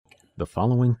The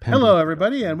following Hello,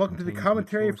 everybody, and welcome to the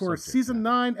commentary for Season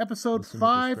 9, Episode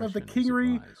 5 of the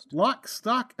Kingery, Lock,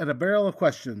 Stock, and a Barrel of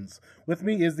Questions. With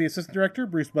me is the Assistant Director,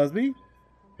 Bruce Busby.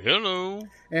 Hello.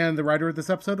 And the writer of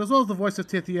this episode, as well as the voice of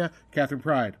Tithia, Kathryn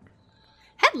Pryde.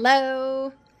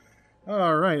 Hello.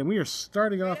 All right, and we are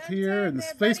starting off here in the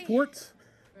spaceport,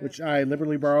 which I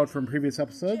liberally borrowed from previous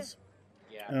episodes.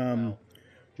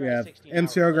 We have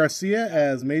MCR Garcia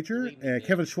as Major, and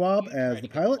Kevin Schwab as the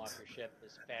pilot.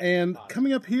 And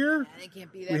coming up here,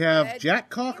 we have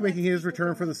Jack Calk making his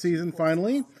return for the season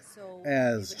finally,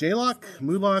 as J-Lock,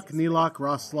 Moolock, Neelock,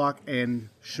 Rosslock, and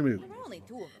Shamu.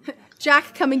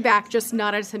 Jack coming back, just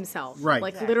not as himself. Right.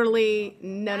 Like, literally,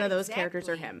 none of those characters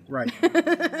are him. Right.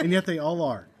 And yet they all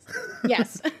are.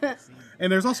 Yes.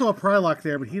 And there's also a Prylock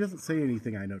there, but he doesn't say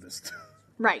anything, I noticed.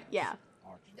 Right, yeah.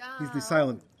 He's the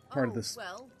silent part of this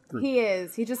group. He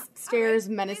is. He just stares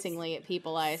menacingly at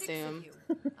people, I assume.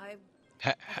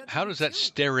 How does that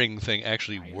staring thing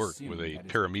actually work with a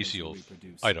paramecial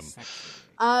item?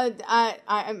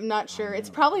 I'm not sure.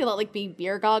 It's probably a lot like being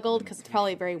beer goggled, because it's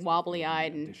probably very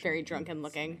wobbly-eyed and very drunken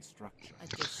looking.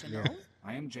 Yeah.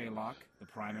 I am J-Lock, the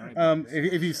primary...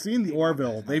 If you've seen the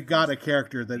Orville, they've got a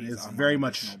character that is very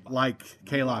much like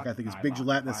K-Lock. I think it's Big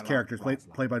Gelatinous character,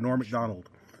 played by Norm Macdonald.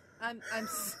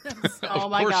 Oh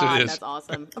my god, that's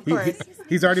awesome. Of course.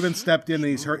 He's already been stepped in and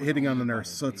he's hitting on the nurse,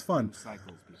 so it's fun.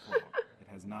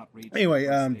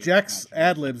 Anyway, Jack's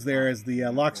ad-libs there as the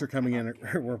locks are coming in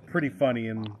were pretty funny,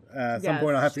 and at some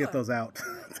point I'll have to get those out to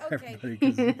everybody,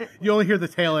 'cause you only hear the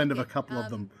tail end of a couple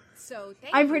of them.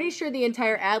 I'm pretty sure the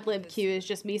entire ad-lib cue is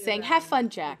just me saying, have fun,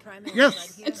 Jack.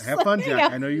 Yes, have fun, Jack.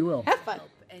 Yeah. I know you will. Have fun.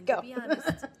 Go.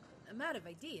 I'm out of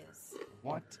ideas.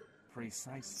 What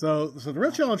precisely? So the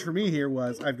real challenge for me here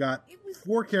was I've got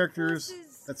 4 characters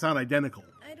that sound identical.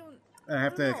 I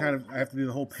have to do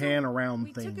the whole pan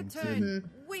around thing to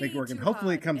make it work, and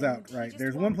hopefully it comes out right.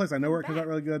 There's one place I know where it comes out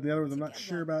really good, the other ones I'm not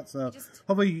sure about, so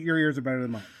hopefully your ears are better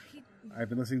than mine. I've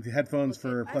been listening to headphones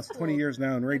for plus 20 years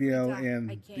now in radio,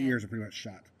 and the ears are pretty much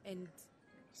shot.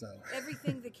 So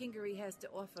everything the Kingery has to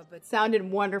offer, but sounded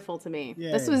wonderful to me.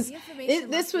 Yay.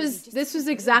 This was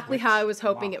exactly how I was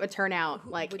hoping it would turn out,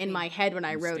 like in my head when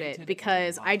I wrote it,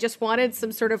 because I just wanted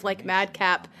some sort of like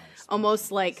madcap, almost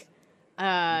like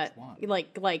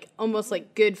almost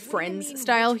like Good Friends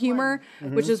style humor,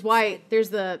 which is why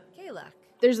there's the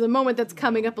moment that's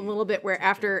coming up a little bit where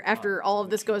after all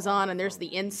of this goes on and there's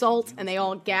the insult and they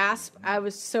all gasp. I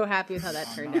was so happy with how that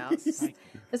turned out.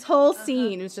 This whole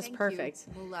scene was just perfect.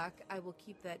 Moolock, I will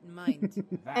keep that in mind.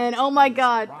 And oh my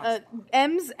god,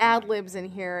 M's ad-libs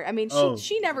in here. I mean,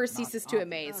 she never ceases to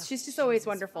amaze. She's just always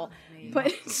wonderful.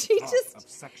 But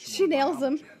she nails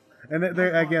them. And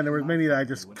there were many that I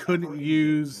just couldn't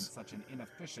use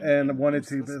and wanted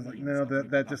to, but like, no,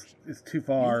 that just is too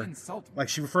far. Like,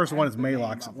 she refers to one as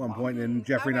Maylocks at one point, and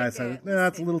Jeffrey and I said, no,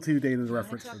 that's a little too dated a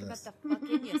reference for this.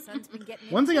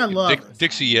 One thing I love...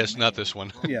 Dixie, yes, not this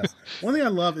one. Yes. One thing I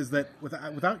love is that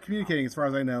without communicating, as far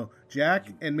as I know, Jack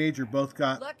and Major both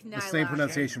got the same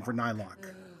pronunciation for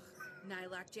Nylock.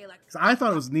 So I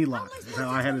thought it was Neelock, is how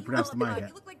I had it pronounced in my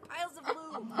head.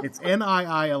 It's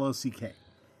Niilock.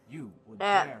 You would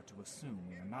dare to assume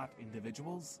we are not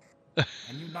individuals? Can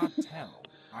you not tell?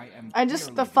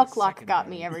 The fucklock got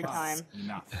me every time.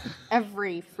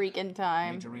 Every freaking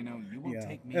time.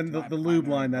 Yeah. And the lube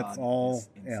line, that's all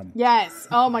M. Yes.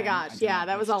 Oh my gosh. Yeah,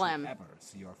 that was all M. Ever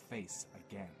see your face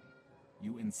again.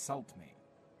 You insult me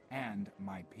and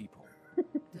my people.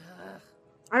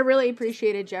 I really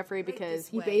appreciated Jeffrey because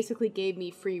he basically gave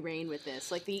me free reign with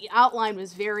this. Like, the outline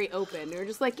was very open. They were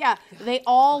just like, yeah, they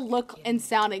all look and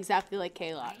sound exactly like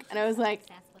K-Lock. And I was like,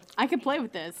 I can play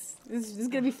with this. This is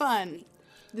going to be fun.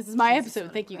 This is my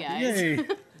episode. Thank you, guys. Yay.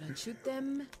 Do not shoot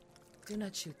them. Do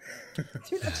not shoot them.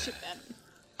 Do not shoot them.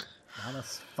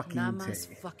 Namas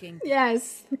fucking.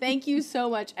 Yes. Thank you so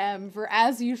much, Em, for,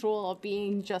 as usual,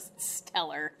 being just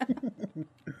stellar.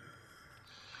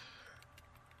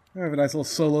 I have a nice little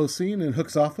solo scene in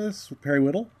Hook's office with Perry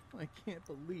Whittle. I can't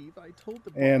believe I told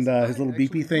the boss and his little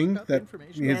beepy thing that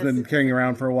he has been carrying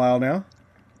around for a while now.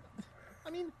 I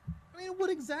mean, what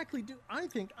exactly do I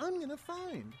think I'm going to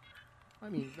find? I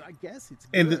mean, I guess it's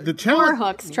and good. the challenge. Poor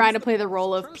Hook's trying to play the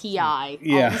role of PI.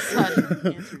 Yeah. All of a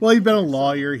sudden. Well, he's been a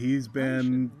lawyer. He's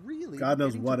been God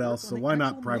knows what else. So why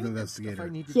not private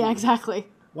investigator? Yeah, exactly.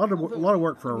 A lot of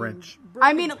work for a wrench.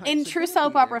 I mean, in true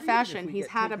soap opera fashion, he's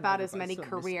had about as many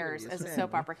careers as a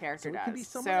soap opera character does.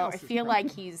 So I feel like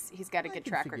he's got a good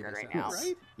track record right now.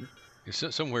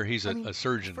 Somewhere he's a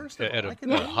surgeon at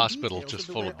a hospital just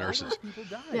full of nurses.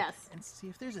 Yes. And see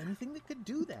if there's anything that could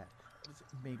do that.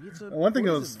 Maybe it's a One thing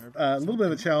that was poison a or little bit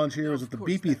of a something. challenge here was Of with the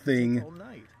course, beepy that could take thing, all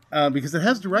night. because it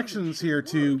has directions here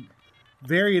to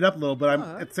vary it up a little, but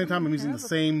at the same time I'm using the have a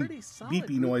same pretty solid beepy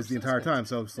group noise of the entire time.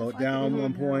 suspects. So slow If it I could down even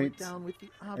one narrow it point, down with the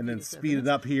and then obvious speed it evidence,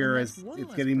 up here then as that's one it's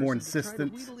less getting more person to try to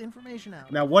insistent. wheedle information out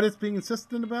of. Now, what it's being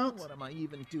insistent about? What am I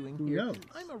even doing Who here? knows?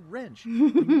 I'm a wrench. I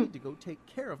need to go take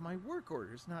care of my work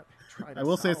orders, not try to I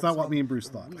will say it's solve not what some me and Bruce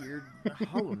thought. Weird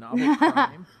hollow novel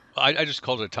crime. I just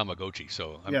called it a Tamagotchi,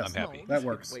 so I'm Yes. happy. No, That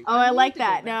works. wait, Oh, I need like to go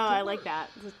that. back No, to I like work. that.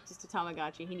 Just a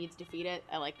Tamagotchi. He needs to feed it.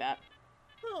 I like that.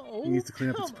 No, He needs to clean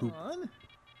up its come poop. on.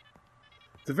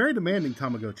 It's a very demanding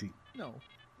Tamagotchi. No,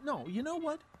 you know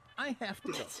what? I have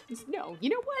to go. No, you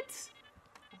know what?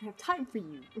 I don't have time for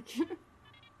you.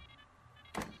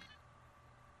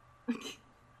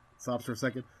 Stops for a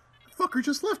second. Fucker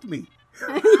just left me.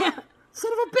 Yeah.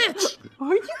 Son of a bitch!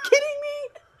 Are you kidding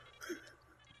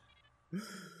me?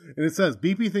 And it says,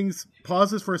 beepy things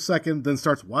pauses for a second, then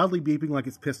starts wildly beeping like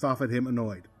it's pissed off at him,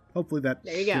 annoyed. Hopefully that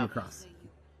There you came go. across.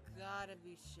 Gotta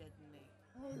be shitting me.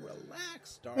 Oh,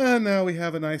 relax, darling. And now we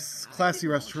have a nice, classy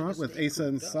restaurant with Asa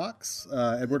and Socks,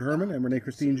 Edward Herman, and Renee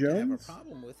Christine Seem to have a Jones.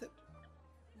 problem with it.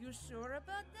 You sure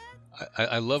about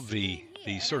that? I love the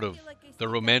sort of the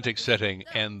romantic setting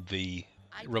and the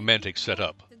romantic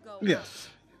setup. Yes.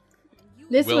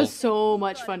 This Well- was so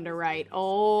much fun to write.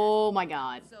 Oh my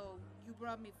god. So you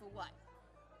brought me for what?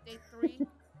 Day 3?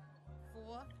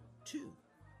 4? 2.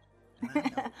 I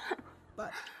know.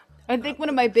 But I think one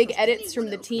of my big edits from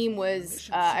the team was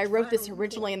I wrote this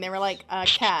originally and they were like,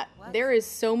 Kat, there is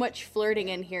so much flirting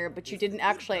in here, but you didn't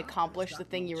actually accomplish the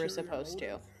thing you were supposed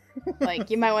to. Like,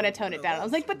 you might want to tone it down. I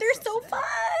was like, but they're so fun!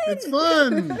 It's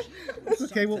fun! It's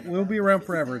okay, we'll be around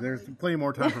forever. There's plenty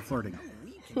more time for flirting.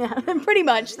 Yeah, pretty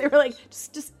much. They were like,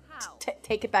 just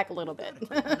take it back a little bit.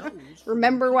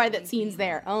 Remember why that scene's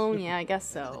there. Oh, yeah, I guess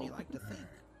than so. you like to think.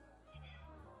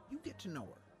 You get to know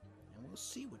her, and we'll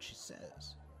see what she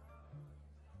says.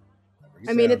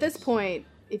 I mean, at this point,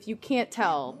 if you can't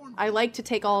tell, I like to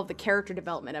take all of the character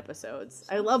development episodes.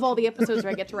 I love all the episodes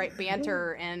where I get to write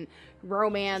banter and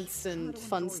romance and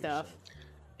fun stuff.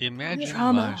 Imagine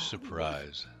Drama. my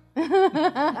surprise.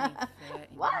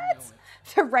 What?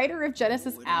 The writer of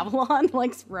Genesis Avalon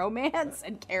likes romance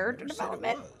and character Never said it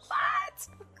development? was. What?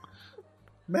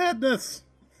 Madness!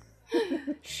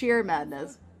 Sheer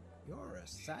madness. You're a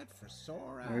sight for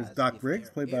sore eyes. There's Doc if Briggs,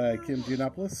 there played by ever Kim was.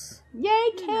 Giannopoulos.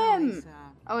 Yay, Kim! Lisa,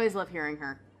 Always love hearing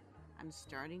her. I'm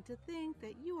starting to think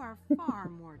that you are far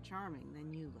more charming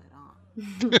than you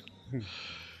let on.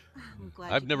 I'm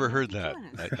glad I've you never came out heard to that.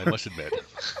 join us. I must admit.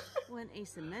 When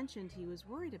Asa mentioned he was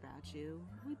worried about you,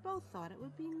 we both thought it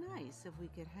would be nice if we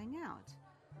could hang out.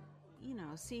 You know,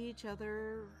 see each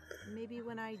other maybe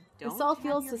when I don't. This all have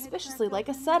feels your head suspiciously cracked like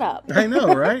a open. setup. I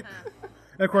know, right?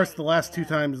 And of course, the last 2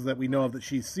 times that we know of that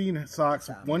she's seen Socks,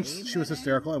 once she was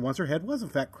hysterical and once her head was in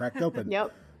fact cracked open,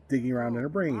 Yep. digging around in her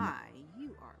brain. My,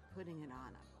 you are putting it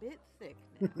on a bit thick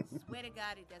now. Swear to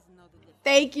God, he doesn't know the difference.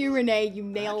 Thank you, Renee. You I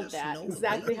nailed just that. know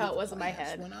Exactly the how it was in my class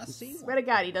head. When I see Swear to one.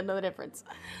 God, he doesn't know the difference.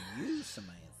 You,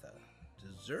 Samantha,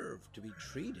 deserve to be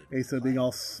treated. Asa with being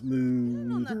all class. smooth.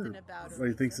 nothing about What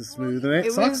he her. thinks is smooth. And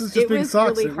It Socks was, is just it being was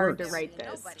Socks. really It hard works. to write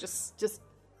this. Nobody. Just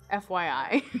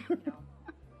FYI. No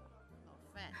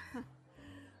offense.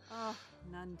 Oh,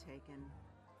 none taken.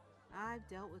 I've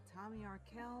dealt with Tommy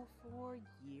Arkell for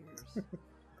years.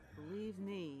 Believe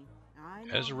me, I know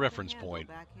As a how to reference handle point,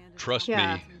 backhanded trust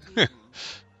Yeah. me.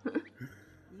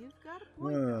 You've got a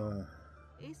point, though.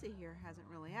 Uh, Asa here hasn't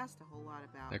really asked a whole lot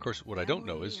about. And of course, what I don't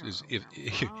know is family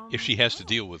or if she has to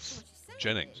deal with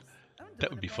Jennings. That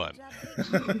would be fun.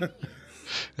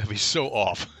 That'd be so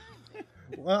off.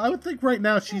 well, I would think right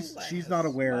now she's not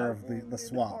aware of the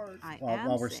swap I while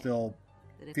am we're saying still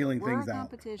that if feeling it were things a out.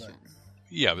 competition,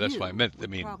 Yeah, but that's what I you meant. I would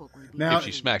mean, probably be Now- if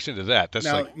she smacks into that, that's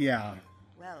now, like yeah.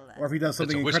 well, Or if he does that's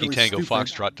something a whiskey incredibly tango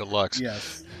stupid. foxtrot deluxe.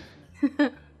 Yes.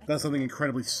 Does something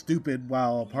incredibly stupid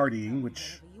while partying,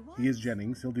 which he is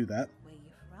Jennings. He'll do that. where you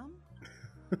from?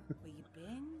 Where you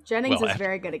been? Jennings Well, is after-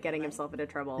 very good at getting himself into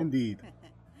trouble. Indeed.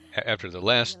 After the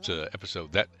last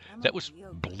episode, that was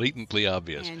blatantly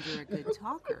obvious. And you're a good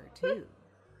talker too.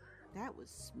 That was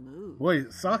smooth. Boy,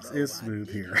 Socks is smooth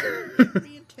here.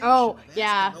 Oh,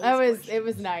 yeah. It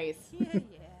was nice. Yeah.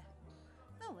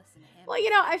 Don't listen to him. Well, you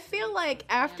know, I feel like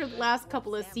after the last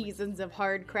couple of seasons of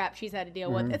hard crap she's had to deal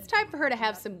with, it's time for her to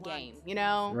have some game, you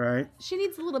know? Right. She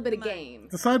needs a little bit of game.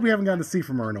 The side we haven't gotten to see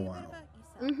from her in a while.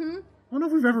 Mm-hmm. I don't know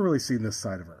if we've ever really seen this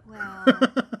side of her. Well,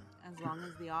 as long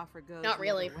as the offer goes. Not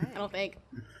really. the other way. I don't think.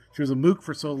 She was a mook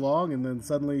for so long, and then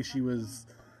suddenly she was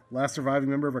last surviving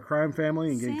member of a crime family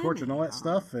and getting tortured and all that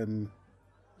stuff, and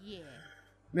Yeah.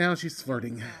 now she's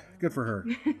flirting. Good for her.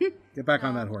 Get back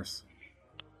on that horse.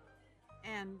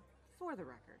 And for the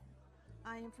record,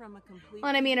 I am from a complete... Well,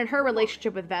 and I mean, and her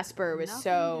relationship with Vesper was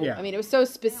so... Yeah. I mean, it was so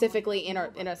specifically in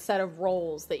a set of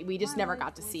roles that we just never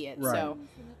got to see it. Right. So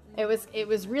it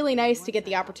was really nice to get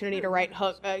the opportunity to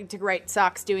write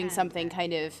Socks doing something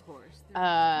kind of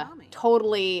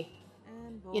totally,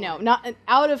 not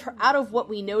out of what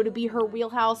we know to be her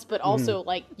wheelhouse, but also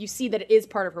like you see that it is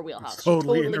part of her wheelhouse. It's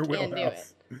totally she in her totally can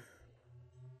wheelhouse. do it.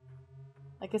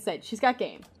 Like I said, she's got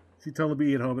game. She'd totally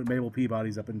be at home at Mabel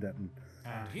Peabody's up in Denton.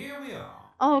 And here we are.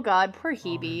 Oh God, poor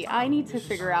Hebe. I need to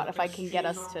figure out if I can get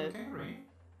us to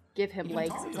give him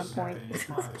legs at some point.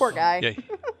 Poor guy. Yeah,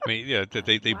 I mean, yeah,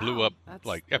 they blew up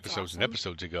like episodes and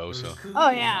episodes ago. So. Oh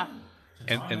yeah.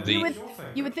 And the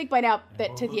You would think by now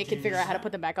that Tithia could figure out how to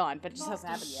put them back on, but it just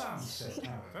hasn't happened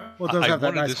yet. Well, it does I have that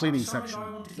wanted nice this- cleaning section.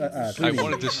 I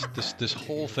wanted this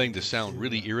whole thing to sound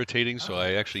really irritating, so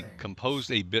I actually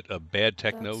composed a bit of bad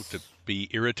techno to be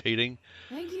irritating.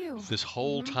 Thank you. This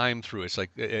whole time through, it's like,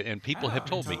 and people have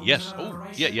told me, yes,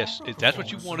 yes, if that's what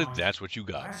you wanted, that's what you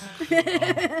got.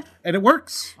 And it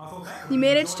works. You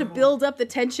managed to build up the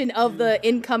tension of the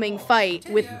incoming fight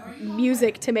with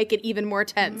music to make it even more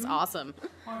tense. Awesome.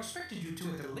 I expected you to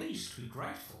at least be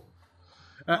grateful.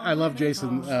 I love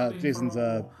Jason's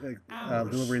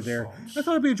delivery there. I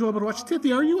thought it'd be enjoyable to watch.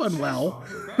 Tithia, are you unwell?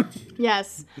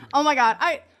 Yes. Oh my God.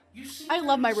 I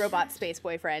love my robot space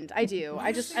boyfriend. I do.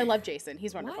 I love Jason.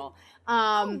 He's wonderful.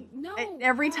 No.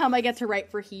 Every time I get to write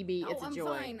for Hebe, it's a I'm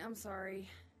joy. fine. I'm sorry.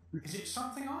 Is it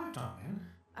something I've done?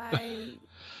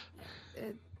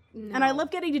 No. And I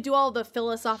love getting to do all the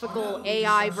philosophical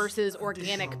AI versus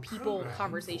organic people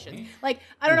conversations. Like,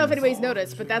 I don't know if anybody's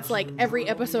noticed, but that's like every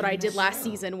episode I did last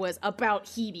season was about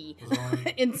Hebe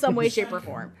in some way, shape, or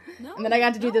form. No, And then I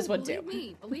got to do this one too.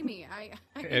 Believe me. I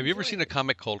Have you ever seen a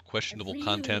comic called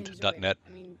questionablecontent.net? I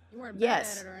mean, you weren't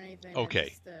Yes. bad at it or anything.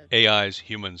 Okay, Just, AIs,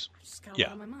 humans, just got yeah.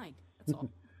 out of my mind. That's all.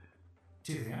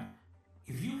 Tithia,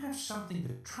 if you have something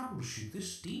that troubles you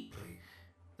this deeply,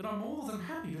 then I'm more than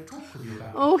happy to talk with you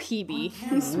about Oh, it.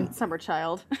 Hebe, you sweet summer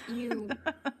child. You.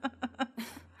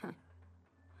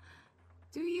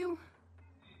 Do you?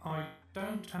 I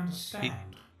don't understand.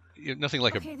 Nothing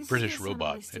like Okay, a this is British gonna sound robot.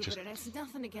 really It stupid, just and it's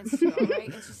nothing against you, all right?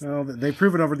 It's just, Well, they've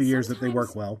proven over the years that they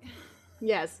work well.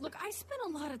 Yes. look, I spent a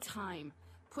lot of time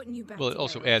putting you back. well, it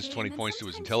also together, adds okay? 20 And then points to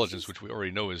his sometimes intelligence, it's which we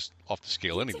already know is off the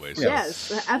scale anyway. So.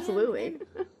 Yes, absolutely.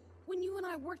 when you and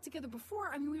I worked together before,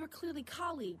 I mean, we were clearly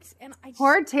colleagues, and I just,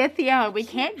 Poor Tithia, we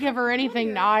can't give her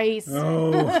anything nice.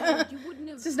 Oh, you wouldn't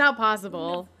have It's just not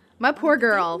possible. My poor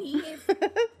girl. dated me if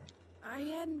I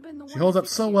hadn't been the one. she holds to up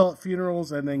fix so you. well at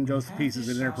funerals and then goes to pieces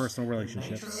in interpersonal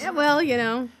relationships. Yeah, well, you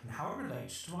know, And how it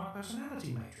relates to my personality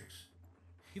matrix.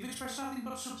 You've expressed nothing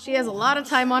but support. she has a lot of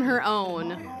time on her own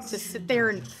to sit there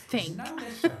and think. No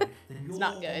less so than your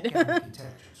not good. organic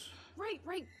intelligence. Right.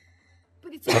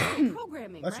 But it's also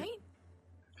programming, Bless you. right?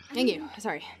 Thank you.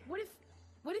 Sorry. What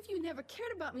if you never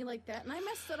cared about me like that, and I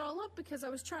messed it all up because I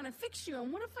was trying to fix you?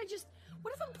 And what if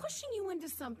I'm pushing you into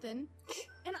something,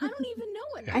 and I don't even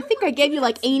know it? I think I gave you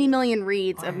like 80 million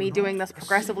reads of me doing this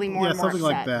progressively more Yeah, and more something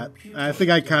like upset. that. I think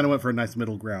I kind of went for a nice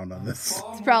middle ground on this.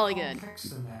 It's probably good. Complex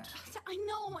than that. I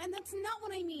know, and that's not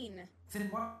what I mean. Then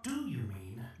what do you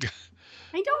mean?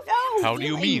 I don't know. How do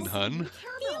you mean, hun? You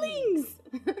care about me. Feelings.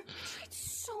 I tried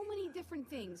so many different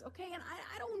things, okay? And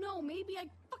I don't know. Maybe I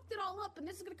fucked it all up, and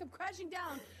this is gonna come crashing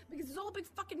down because it's all a big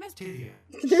fucking mess. Tithia,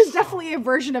 There's definitely a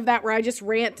version of that where I just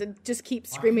rant and just keep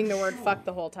screaming the word fuck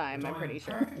the whole time, I'm pretty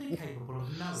sure. perfectly capable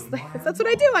of knowing my That's own what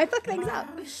I do, I mind, fuck no things matter up.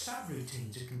 how many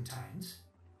subroutines it contains.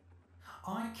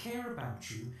 I care about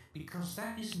you because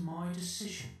that is my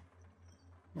decision.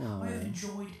 I have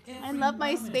enjoyed every I love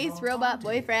my moment of space our robot time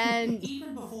together, boyfriend.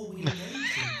 even before we engaged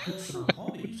in personal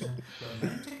hobbies and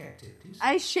romantic activities.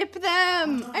 I ship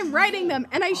them. I'm writing them,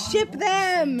 and I ship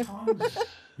them.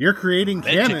 You're creating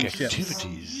canon Romantic ships.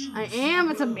 activities. I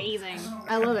am. It's amazing.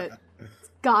 I love it. It's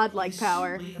godlike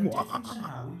power. Simply a difference in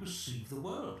how we perceive the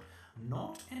world,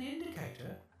 not an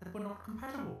indicator that we're not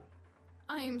compatible.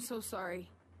 I am so sorry.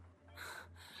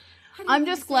 I didn't I'm mean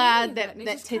to just say any glad of that and it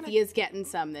that just kinda Tithia's getting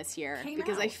some this year came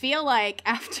because I out. feel like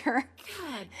after,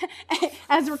 God.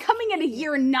 as we're coming into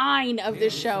year 9 of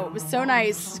this show, it was so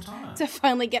nice to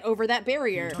finally get over that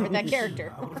barrier with that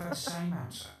character. I would have had the same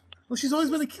answer. Well, she's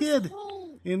always been a kid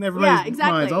whole in everybody's Yeah,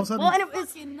 exactly. minds. All of a sudden, Well, and it was.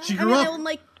 fucking she night. grew up. And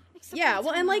like, Except yeah, for the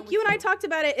well, and time like I you and I was talked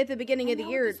about it at the beginning of the know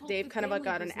year, this whole Dave, big kind of like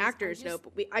family on an business, I actor's just-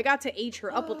 note, but I got to age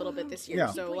her up a little bit this year,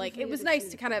 Yeah. so like it was The nice to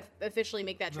truth. kind of officially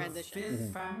make that The transition.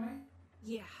 fifth family?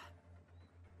 Yeah.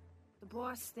 The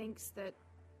boss thinks that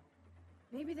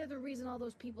Maybe they're the reason all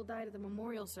those people died at the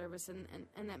memorial service, and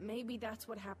that maybe that's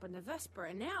what happened to Vesper.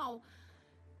 And now,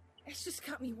 it's just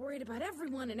got me worried about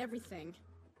everyone and everything.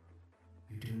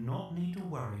 You do not need to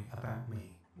worry about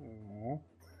me. Aww.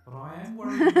 But I am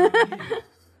worried about you.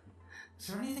 Is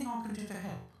there anything I can do to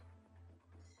help?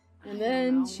 And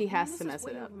then she has to mess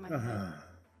it up.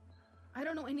 I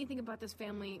don't know anything about this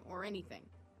family or anything.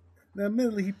 Now,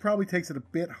 admittedly, he probably takes it a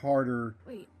bit harder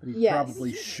than he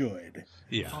probably should.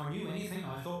 Yeah. If I knew anything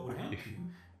I thought would help you.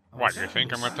 What, you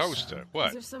think I'm a toaster? What?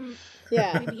 Is there some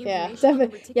Yeah,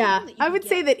 yeah. I would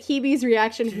say that Hebe's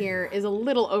reaction here is a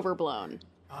little overblown.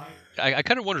 I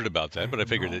kind of wondered about that, but I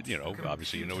figured that,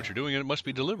 obviously you know what you're doing and it must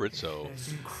be deliberate, so...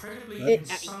 It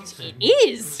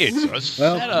is! It's a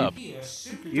setup.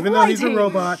 Even though he's a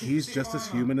robot, he's just as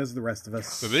human as the rest of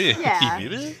us. Yeah.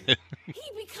 Hebe,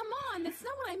 come on! That's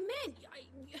not what I meant!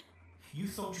 You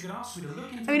thought you could ask me to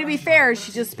look into I mean, to be fair,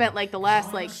 she just spent the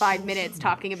last 5 minutes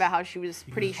talking about how she was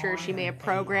pretty sure she may have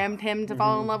programmed him to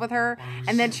fall in love with her,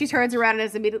 and then she turns around and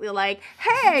is immediately like,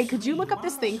 "Hey, could you look up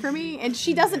this thing for me?" And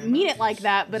she doesn't mean it like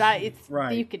that, but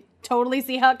you could totally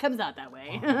see how it comes out that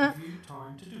way. I'll give you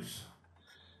time to do so.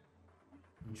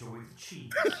 Enjoy the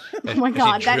cheese. Oh my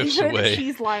god, that is away. the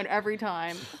cheese line every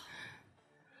time.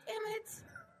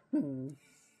 Damn it!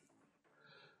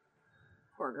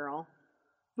 Poor girl.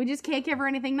 We just can't give her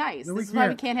anything nice. No, this is why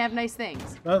we can't have nice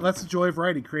things. Well, that's the joy of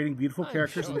writing, creating beautiful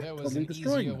characters sure and there was totally an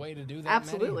destroying easier them. way to do that,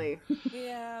 Absolutely.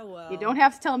 Yeah, well. You don't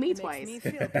have to tell me it twice. Makes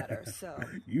me feel better, so.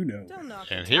 You know. Don't knock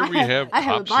And it. here we have I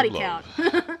have a Pops body of Love.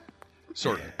 count.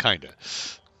 Sort of, kinda.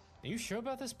 Are you sure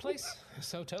about this place?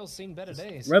 This hotel's seen better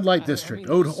days. Red Light I District,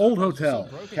 mean, old hotel, so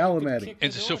broken, Calumet. you could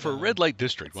And kick so the for door Red down. Light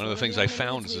District, one of the things I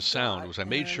found as a sound was I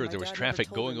made sure there was traffic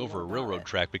going over a railroad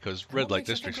track because red light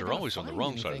districts are always on the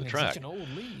wrong side of the track.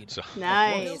 So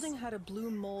Nice. Building had a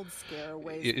blue mold scare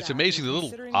ways it's back, amazing the little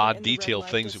considering odd in the red detail light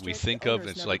things that we district, think the of.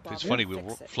 owners It's never like bothered it's to funny. We'll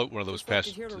fix it. float one of those Just left past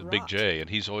it here to the Big rot. J, and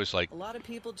he's always like, A lot of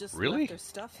people just Really? left their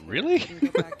stuff here Really? and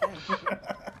didn't go back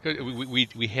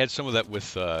in. we had some of that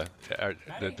with the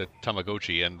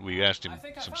Tamagotchi, and we asked him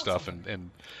some stuff, and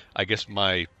I guess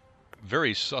my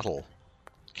very subtle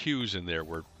cues in there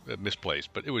were misplaced,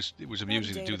 but it was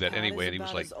amusing to do that anyway. And he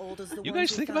was like, "You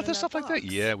guys think about this stuff like that?"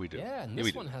 Yeah, we do. Yeah, and Yeah,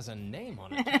 this we one do. has a name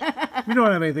on it. We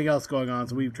don't have anything else going on,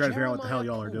 so we try to figure out what the hell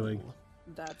y'all are doing.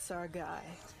 That's our guy.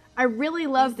 I really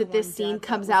love that this one scene dad that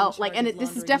comes was in out charge and of this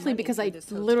is laundering definitely money because through I this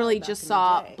hotel literally back just in the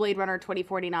saw day. Blade Runner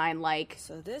 2049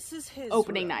 So this is his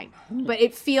opening room. night, but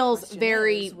it feels Question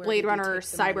very is, where Blade did he Runner take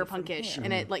the money from cyberpunkish, here?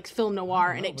 and it film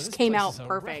noir, and No, it but just this came place out is a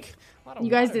perfect. wreck. A lot of You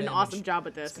guys water did an damage. awesome job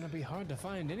with this. It's gonna be hard to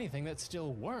find anything that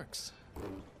still works.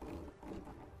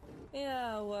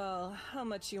 Yeah, well, how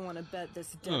much you want to bet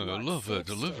this Oh, I deadlock love safe that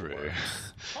still delivery.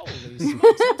 works? Holy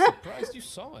smokes! I'm surprised you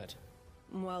saw it.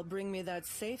 Well, bring me that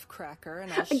safe cracker,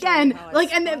 and I'll show Again, you how I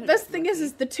and the spotted best it, thing is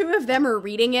rookie. the two of them are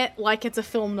reading it like it's a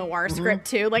film noir script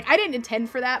too. Like, I didn't intend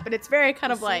for that, but it's very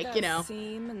kind of See like, that you know,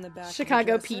 seam in the back of the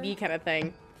Chicago dresser? PD kind of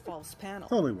thing. False panel.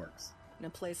 Totally works. In a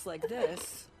place like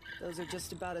this, those are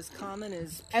just about as common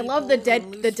as. I love the peepholes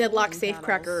and loose deadlock folding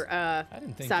safecracker I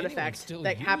didn't think sound anyone effect still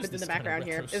that used happens in this the kind of background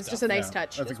here. retro It's just stuff. a nice Yeah,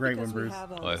 touch. that's a Just great because one, we Bruce.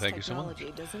 have all Well, this thank you so much.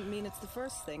 technology doesn't mean it's the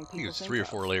first thing I think people it's think 3 or of.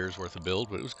 4 layers worth of build,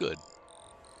 but it was good.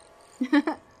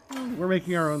 We're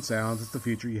making our own sounds. It's the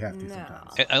future. You have to Now,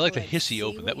 sometimes. And I like the let's hissy see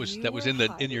open. That what was you that was were in your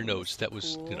hiding, notes. That Mr.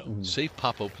 was Poole. safe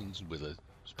pop opens with a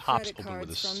pops Credit open with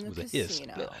cards from with the a hiss.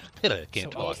 casino. I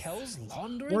can't So talk. Kel's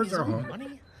laundering Where's his our own home? money?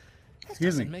 That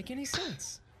Excuse doesn't me. make any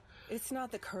sense. It's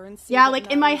not the currency. Yeah, that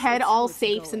like in my matters, head, it's all who it's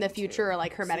safes in the going future to. are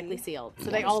like hermetically See? sealed,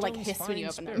 so they all like Waterstone's hiss when you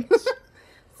fine open them. spirits.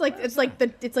 it's like the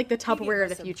He gave Tupperware of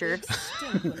the us a future. big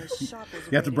stink when his shop was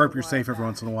You have to raided burp a your while safe every back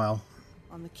once in a while.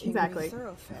 on the Kingery Exactly.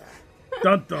 thoroughfare.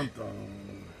 Dun dun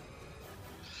dun.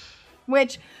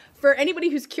 Which, for anybody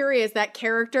who's curious, that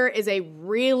character is a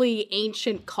really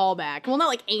ancient callback. Well, not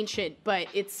like ancient, but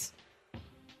it's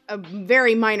a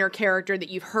very minor character that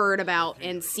you've heard about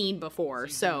and seen before.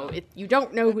 So if you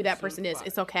don't know who that person is,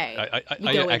 it's okay. You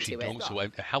I go actually into it. don't.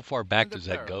 So how far back does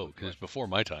that go? Because it's before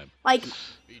my time. Like,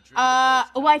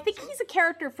 well, I think he's a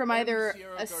character from either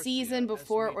a season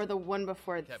before or the one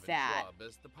before that.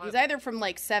 He's either from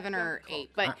like 7 or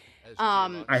 8, but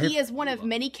he is one of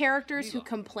many characters who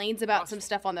complains about some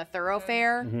stuff on the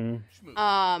thoroughfare.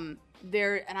 I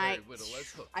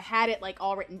had it like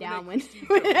all written down when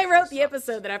I wrote the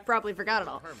episode that I probably forgot it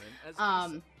all.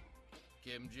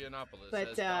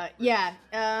 But yeah,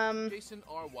 Jason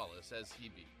R. Wallace as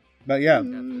Hebe. But yeah,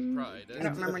 Kathryn Pryde I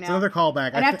don't remember it's now. another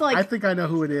callback. I'd have to, like- I think I know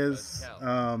who it is, but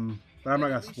I'm not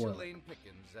gonna Alicia spoil it. Lane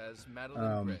Pickens as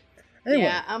Madeline Gray. Anyway.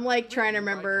 Yeah, I'm like trying to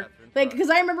remember, like, because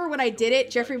I remember when I did it,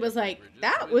 Jeffrey was like,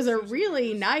 "That was a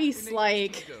really nice,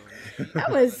 like,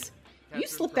 that was." You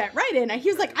slipped that right in. He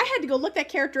was like, I had to go look that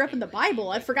character up in the Bible.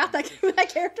 I forgot who that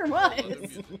character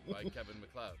was.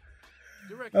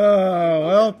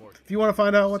 Well, if you want to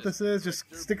find out what this is, just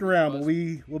stick around.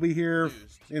 We'll be here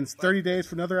in 30 days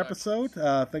for another episode.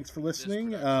 Thanks for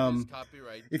listening.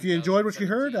 If you enjoyed what you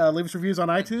heard, leave us reviews on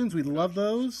iTunes. We'd love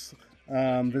those.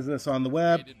 Visit us on the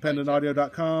web,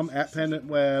 pendantaudio.com,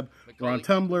 @pendantweb. We're on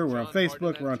Tumblr, we're on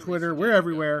Facebook, we're on Twitter, we're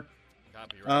everywhere.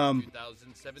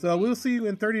 So we'll see you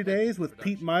in 30 days with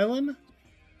Pete Milan.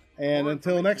 And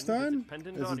until next time,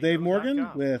 this is Dave Morgan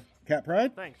with Kathryn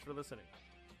Pryde. Thanks for listening.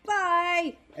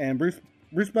 Bye. And Bruce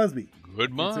Busby.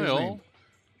 Goodbye, all.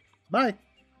 Bye.